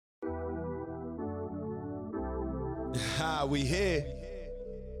We here.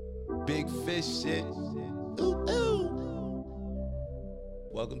 Big fish shit. Ooh, ooh.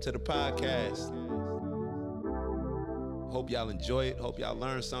 Welcome to the podcast. Hope y'all enjoy it. Hope y'all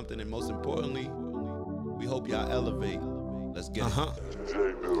learn something. And most importantly, we hope y'all elevate. Let's get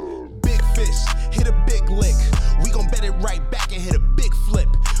it. Big fish, hit a big lick. We gon' bet it right back and hit a big flip.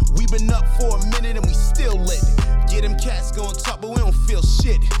 We been up for a minute and we still lit. Get them cats gon' talk, but we don't feel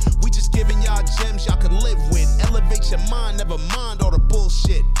shit. We just giving y'all gems y'all can live with. Elevate your mind, never mind all the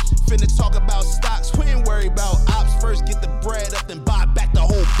bullshit. Finna talk about stocks, we ain't worry about ops. First get the bread up, then buy back the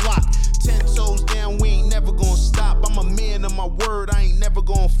whole block. 10 toes down, we ain't never gonna stop. I'm a man of my word, I ain't never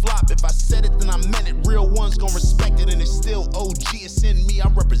gonna flop. If I said it, then I meant it. Real ones gon' respect it, and it's still OG. It's in me, I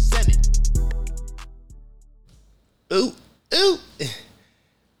represent it. Ooh, ooh.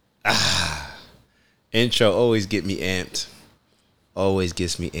 Intro always get me amped. Always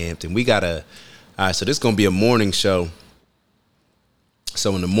gets me amped. And we gotta, all right, so this is gonna be a morning show.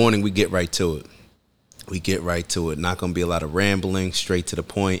 So in the morning, we get right to it. Not gonna be a lot of rambling, straight to the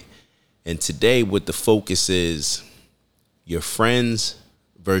point. And today, what the focus is, your friends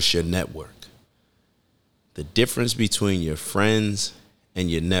versus your network. The difference between your friends and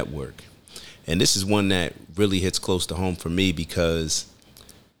your network. And this is one that really hits close to home for me because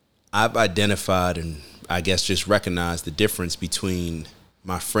I've identified and I guess just recognized the difference between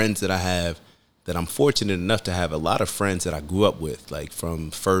my friends that I have, that I'm fortunate enough to have a lot of friends that I grew up with, like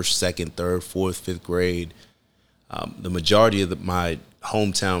from first, second, third, fourth, fifth grade. The majority of my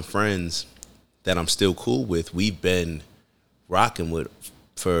hometown friends that I'm still cool with, we've been rocking with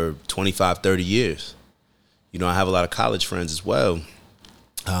for 25, 30 years. You know, I have a lot of college friends as well,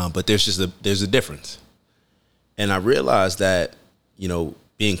 but there's a difference. And I realized that, you know,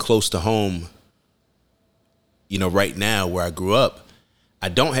 being close to home, you know, right now where I grew up, I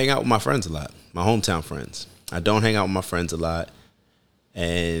don't hang out with my friends a lot, my hometown friends. I don't hang out with my friends a lot.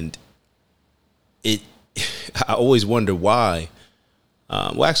 And I always wonder why.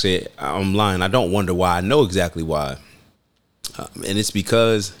 Well, actually, I'm lying. I don't wonder why. I know exactly why. And it's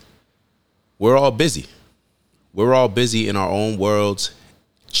because we're all busy. We're all busy in our own worlds,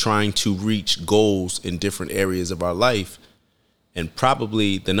 trying to reach goals in different areas of our life. And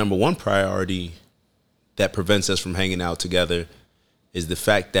probably the number one priority that prevents us from hanging out together is the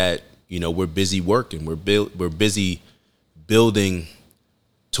fact that, you know, we're busy working. We're busy building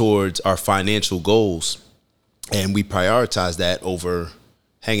towards our financial goals. And we prioritize that over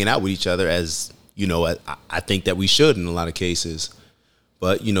hanging out with each other, as, you know, I think that we should in a lot of cases.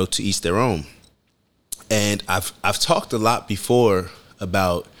 But, you know, to each their own. And I've talked a lot before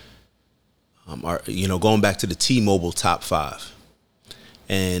about our, you know, going back to the T-Mobile top 5.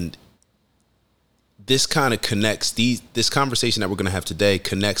 And this kind of connects, this conversation that we're going to have today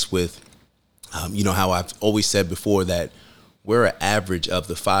connects with, you know, how I've always said before that we're an average of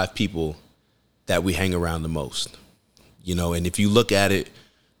the 5 people that we hang around the most. You know, and if you look at it,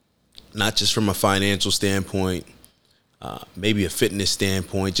 not just from a financial standpoint, maybe a fitness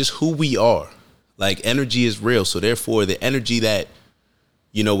standpoint, just who we are. Like, energy is real. So therefore, the energy that,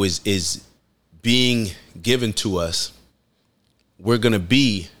 you know, is being given to us, we're going to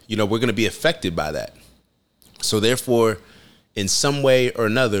be affected by that. So therefore, in some way or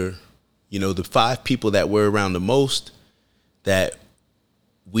another, you know, the 5 people that we're around the most, that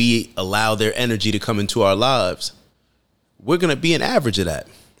we allow their energy to come into our lives, we're going to be an average of that.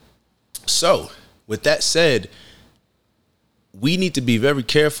 So with that said, we need to be very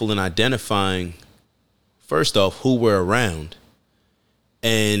careful in identifying, first off, who we're around.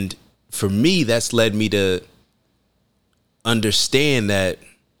 And for me, that's led me to understand that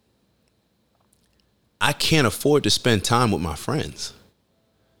I can't afford to spend time with my friends.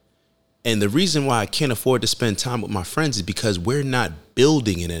 And the reason why I can't afford to spend time with my friends is because we're not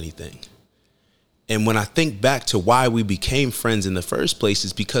building in anything. And when I think back to why we became friends in the first place,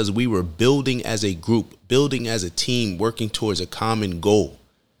 is because we were building as a group, building as a team, working towards a common goal.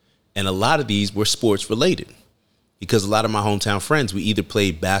 And a lot of these were sports related, because a lot of my hometown friends, we either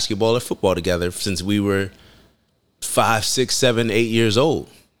played basketball or football together since we were 5, 6, 7, 8 years old.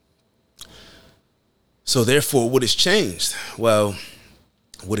 So therefore, what has changed? Well,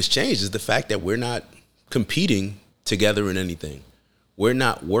 what has changed is the fact that we're not competing together in anything. We're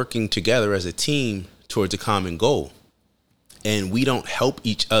not working together as a team towards a common goal. And we don't help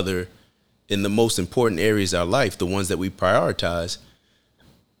each other in the most important areas of our life, the ones that we prioritize,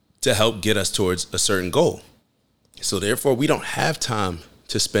 to help get us towards a certain goal. So therefore, we don't have time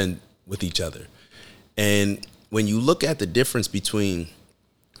to spend with each other. And when you look at the difference between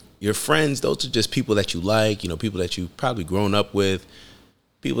your friends, those are just people that you like, you know, people that you've probably grown up with,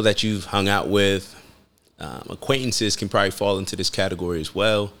 people that you've hung out with, Acquaintances can probably fall into this category as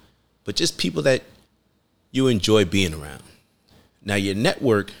well, but just people that you enjoy being around. Now, your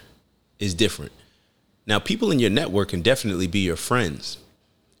network is different. Now, people in your network can definitely be your friends,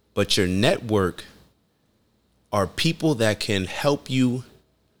 but your network are people that can help you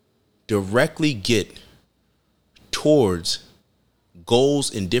directly get towards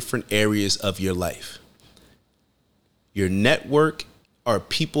goals in different areas of your life. Your network are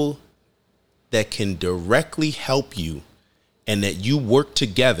people that can directly help you and that you work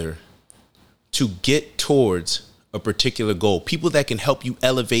together to get towards a particular goal. People that can help you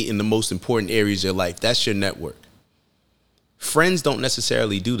elevate in the most important areas of your life. That's your network. Friends don't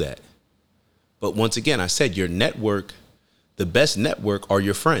necessarily do that. But once again, I said your network, the best network are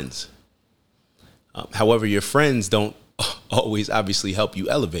your friends. However, your friends don't always obviously help you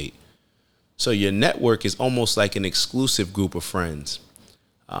elevate. So your network is almost like an exclusive group of friends.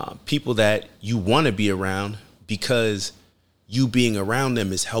 People that you want to be around because you being around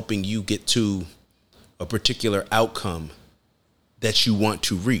them is helping you get to a particular outcome that you want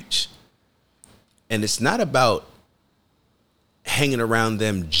to reach. And it's not about hanging around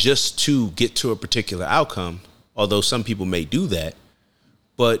them just to get to a particular outcome, although some people may do that.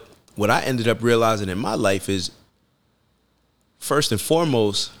 But what I ended up realizing in my life is, first and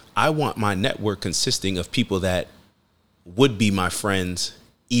foremost, I want my network consisting of people that would be my friends,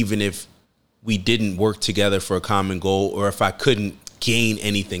 even if we didn't work together for a common goal, or if I couldn't gain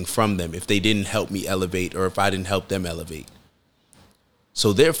anything from them, if they didn't help me elevate, or if I didn't help them elevate.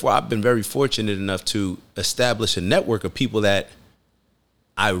 So therefore, I've been very fortunate enough to establish a network of people that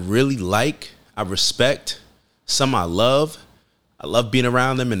I really like, I respect, some I love. I love being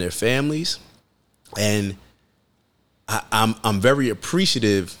around them and their families. And I'm very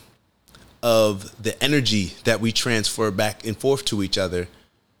appreciative of the energy that we transfer back and forth to each other,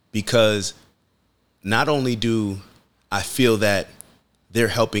 because not only do I feel that they're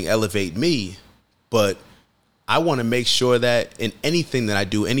helping elevate me, but I want to make sure that in anything that I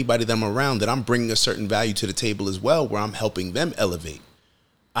do, anybody that I'm around, that I'm bringing a certain value to the table as well, where I'm helping them elevate.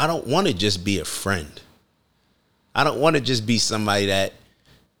 I don't want to just be a friend. I don't want to just be somebody that,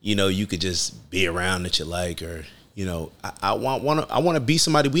 you could just be around that you like, or, I want to be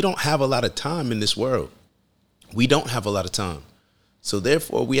somebody. We don't have a lot of time in this world. We don't have a lot of time. So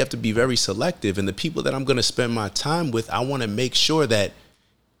therefore, we have to be very selective. And the people that I'm going to spend my time with, I want to make sure that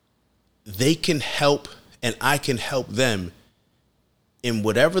they can help and I can help them in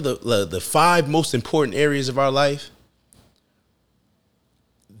whatever the 5 most important areas of our life.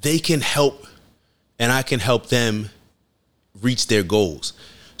 They can help and I can help them reach their goals.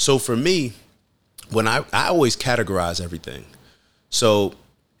 So for me, when I always categorize everything. So,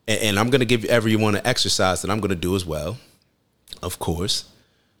 and I'm going to give everyone an exercise that I'm going to do as well, of course.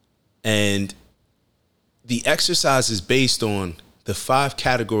 And the exercise is based on the 5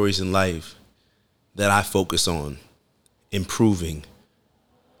 categories in life that I focus on improving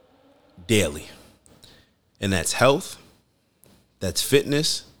daily. And that's health, that's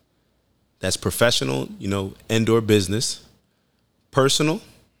fitness, that's professional, and/or business, personal,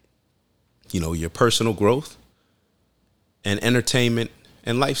 your personal growth, and entertainment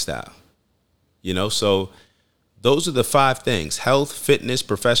and lifestyle. So those are the 5 things: health, fitness,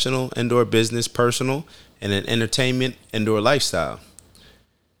 professional, and/or business, personal, and then entertainment and/or lifestyle.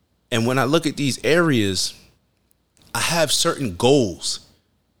 And when I look at these areas, I have certain goals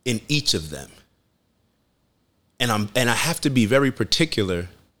in each of them. And I have to be very particular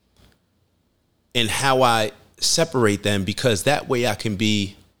in how I separate them, because that way I can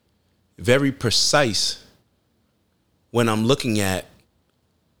be very precise when I'm looking at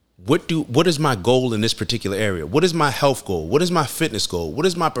what is my goal in this particular area? What is my health goal? What is my fitness goal? What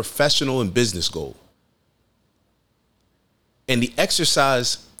is my professional and business goal? And the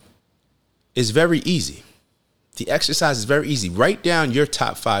exercise is very easy. Write down your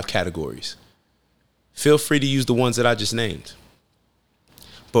top 5 categories. Feel free to use the ones that I just named.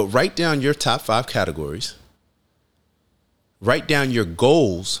 But write down your top 5 categories. Write down your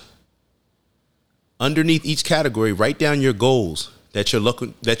goals. Underneath each category, write down your goals that you're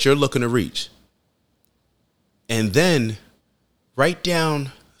looking to reach. And then write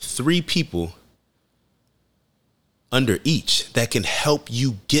down 3 people under each that can help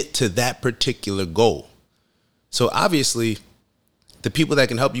you get to that particular goal. So obviously, the people that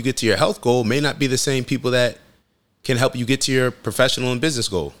can help you get to your health goal may not be the same people that can help you get to your professional and business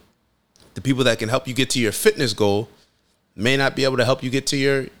goal. The people that can help you get to your fitness goal may not be able to help you get to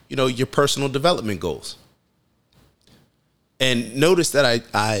your personal development goals. And notice that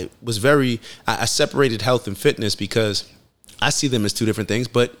I separated health and fitness because I see them as two different things,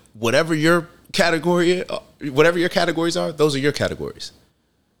 but whatever your categories are, those are your categories.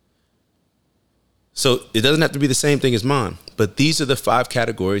 So it doesn't have to be the same thing as mine, but these are the 5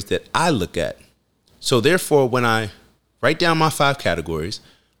 categories that I look at. So therefore, when I write down my 5 categories,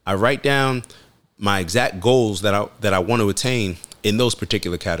 I write down my exact goals that I want to attain in those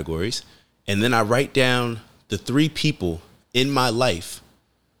particular categories. And then I write down the 3 people in my life,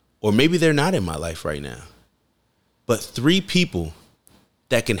 or maybe they're not in my life right now, but 3 people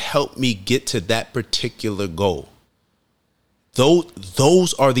that can help me get to that particular goal.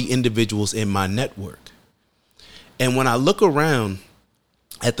 Those are the individuals in my network. And when I look around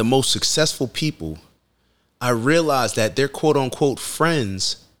at the most successful people, I realize that their quote unquote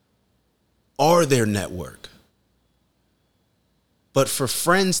friends are their network. But for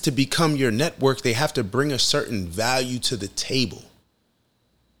friends to become your network, they have to bring a certain value to the table.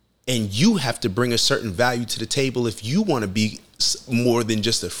 And you have to bring a certain value to the table if you want to be more than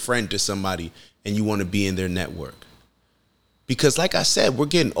just a friend to somebody and you want to be in their network. Because like I said, we're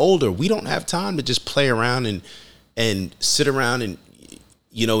getting older. We don't have time to just play around and sit around and,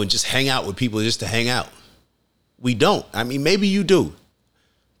 and just hang out with people just to hang out. We don't. I mean, maybe you do.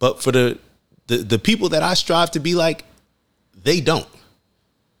 But for the people that I strive to be like, they don't.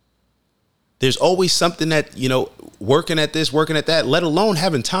 There's always something that, working at this, working at that, let alone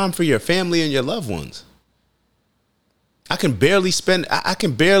having time for your family and your loved ones. I can barely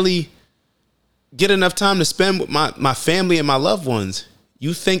get enough time to spend with my family and my loved ones.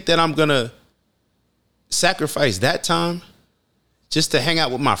 You think that I'm going to sacrifice that time just to hang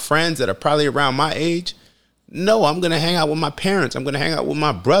out with my friends that are probably around my age? No, I'm going to hang out with my parents. I'm going to hang out with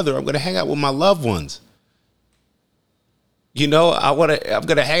my brother. I'm going to hang out with my loved ones. I'm going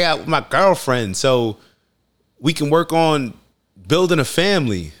to hang out with my girlfriend so we can work on building a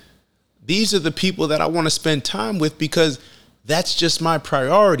family. These are the people that I want to spend time with because that's just my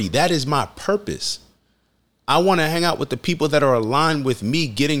priority. That is my purpose. I want to hang out with the people that are aligned with me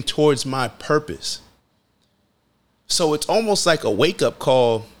getting towards my purpose. So it's almost like a wake-up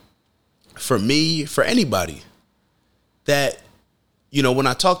call for me, for anybody, that, when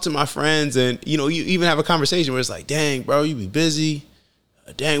I talk to my friends and, you even have a conversation where it's like, dang, bro, you be busy.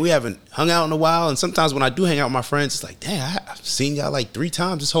 Dang, we haven't hung out in a while. And sometimes when I do hang out with my friends, it's like, dang, I've seen y'all like 3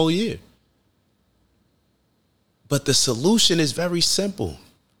 times this whole year. But the solution is very simple.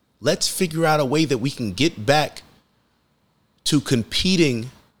 Let's figure out a way that we can get back to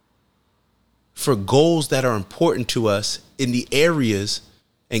competing for goals that are important to us in the areas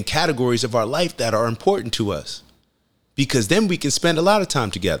and categories of our life that are important to us. Because then we can spend a lot of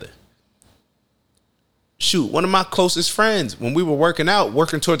time together. Shoot, one of my closest friends, when we were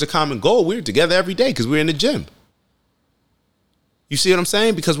working towards a common goal, we were together every day because we were in the gym. You see what I'm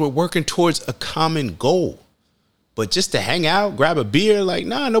saying? Because we're working towards a common goal. But just to hang out, grab a beer,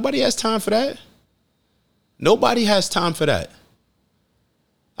 nobody has time for that. Nobody has time for that.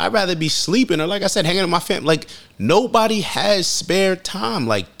 I'd rather be sleeping or, like I said, hanging with my family. Nobody has spare time.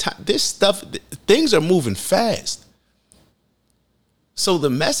 This stuff, things are moving fast. So the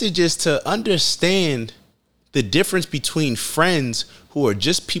message is to understand the difference between friends who are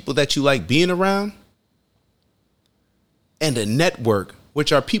just people that you like being around and a network,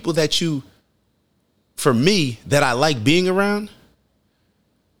 which are people that for me, that I like being around,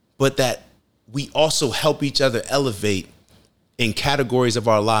 but that we also help each other elevate in categories of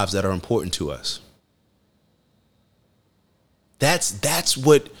our lives that are important to us. That's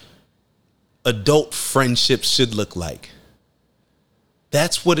what adult friendships should look like.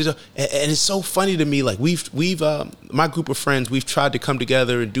 That's what it is. And it's so funny to me. We've my group of friends, we've tried to come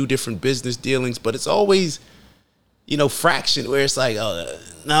together and do different business dealings, but it's always, fraction where it's like,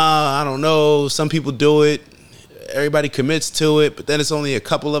 I don't know. Some people do it. Everybody commits to it, but then it's only a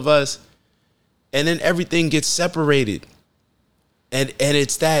couple of us. And then everything gets separated. And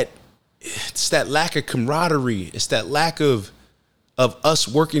it's that lack of camaraderie. It's that lack of us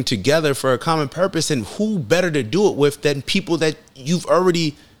working together for a common purpose. And who better to do it with than people that you've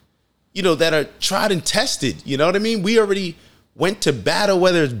already, that are tried and tested. You know what I mean? We already went to battle,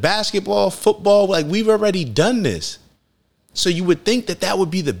 whether it's basketball, football, we've already done this. So you would think that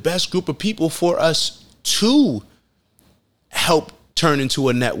would be the best group of people for us to help turn into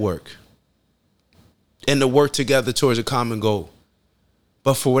a network and to work together towards a common goal.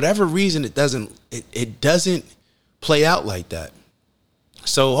 But for whatever reason, it doesn't play out like that.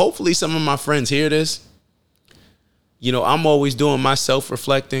 So hopefully some of my friends hear this. I'm always doing my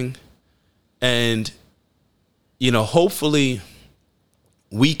self-reflecting, and, hopefully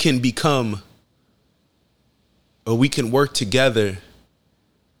we can become, or we can work together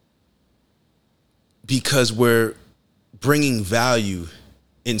because we're bringing value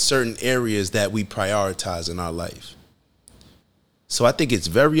in certain areas that we prioritize in our life. So I think it's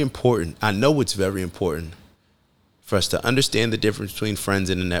very important. I know it's very important for us to understand the difference between friends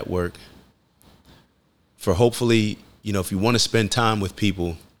and a network. For hopefully, if you want to spend time with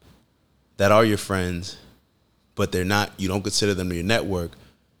people that are your friends, but you don't consider them your network,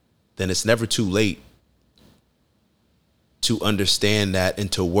 then it's never too late to understand that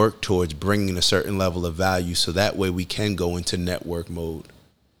and to work towards bringing a certain level of value so that way we can go into network mode.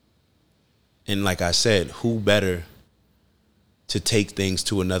 And like I said, who better to take things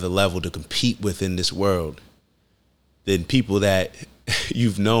to another level to compete with in this world than people that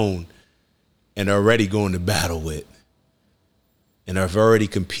you've known and are already going to battle with and have already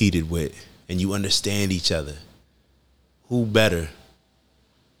competed with, and you understand each other. Who better,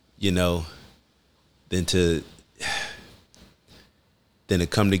 than to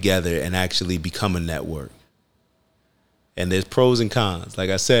come together and actually become a network? And there's pros and cons. Like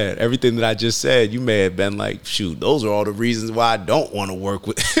I said, everything that I just said, you may have been like, shoot, those are all the reasons why I don't want to work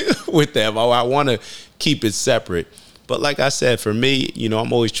with with them, or I want to keep it separate. But like I said, for me,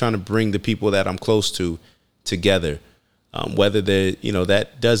 I'm always trying to bring the people that I'm close to together. Whether that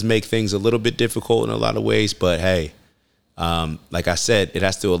does make things a little bit difficult in a lot of ways, but hey, like I said, it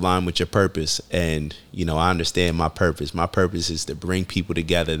has to align with your purpose. And, I understand my purpose. My purpose is to bring people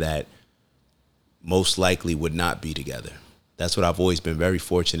together that most likely would not be together. That's what I've always been very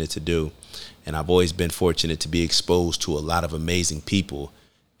fortunate to do. And I've always been fortunate to be exposed to a lot of amazing people.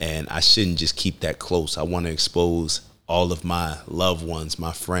 And I shouldn't just keep that close. I want to expose all of my loved ones,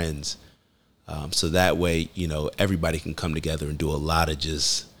 my friends. So that way, everybody can come together and do a lot of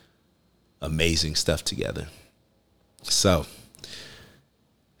just amazing stuff together. So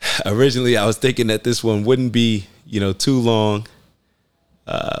originally I was thinking that this one wouldn't be, too long.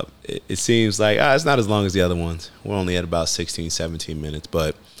 It seems like it's not as long as the other ones. We're only at about 16, 17 minutes.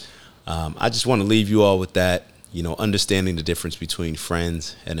 But I just want to leave you all with that, understanding the difference between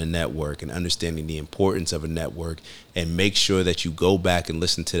friends and a network, and understanding the importance of a network, and make sure that you go back and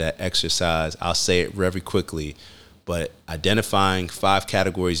listen to that exercise. I'll say it very quickly, but identifying 5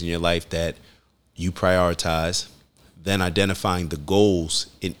 categories in your life that you prioritize, then identifying the goals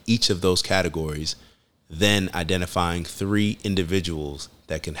in each of those categories, then identifying 3 individuals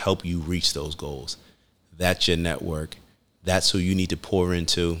that can help you reach those goals. That's your network. That's who you need to pour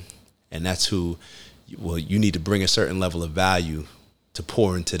into. And that's who, you need to bring a certain level of value to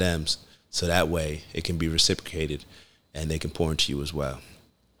pour into them, so that way it can be reciprocated and they can pour into you as well.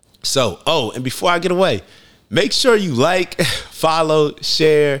 So, and before I get away, make sure you like, follow,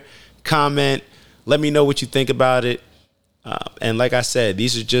 share, comment. Let me know what you think about it. And like I said,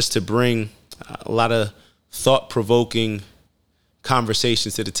 these are just to bring a lot of thought-provoking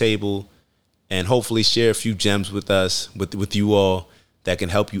conversations to the table, and hopefully share a few gems with us, with you all, that can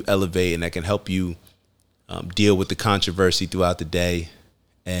help you elevate and that can help you deal with the controversy throughout the day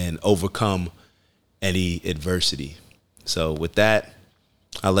and overcome any adversity. So with that,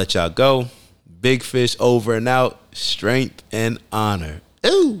 I'll let y'all go. Big Fish over and out. Strength and honor.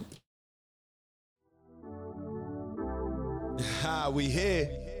 Ooh. We here.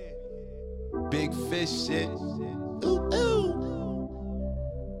 Big Fish shit. Ooh, ooh.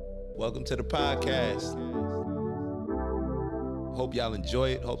 Welcome to the podcast. Hope y'all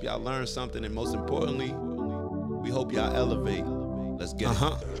enjoy it. Hope y'all learn something. And most importantly, we hope y'all elevate. Let's get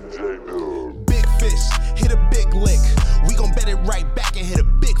it. Big Fish, hit a big lick. We gon' bet it right back and hit a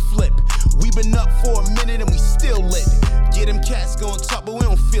big flip. We been up for a minute and we still lit. Get them cats going talk, but we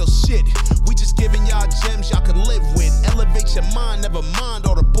don't feel shit. We just giving y'all gems y'all can live with. Elevate your mind, never mind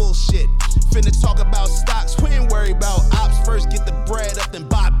all the bullshit. Finna talk about stocks, we ain't worried about ops. First get the bread up, then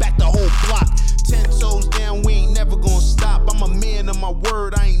buy back the whole block. 10 toes down, we ain't never gonna stop. I'm a man of my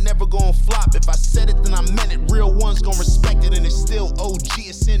word, I ain't never gonna flop. If I said it, then I meant it. Real ones gon' respect it, and it's still OG.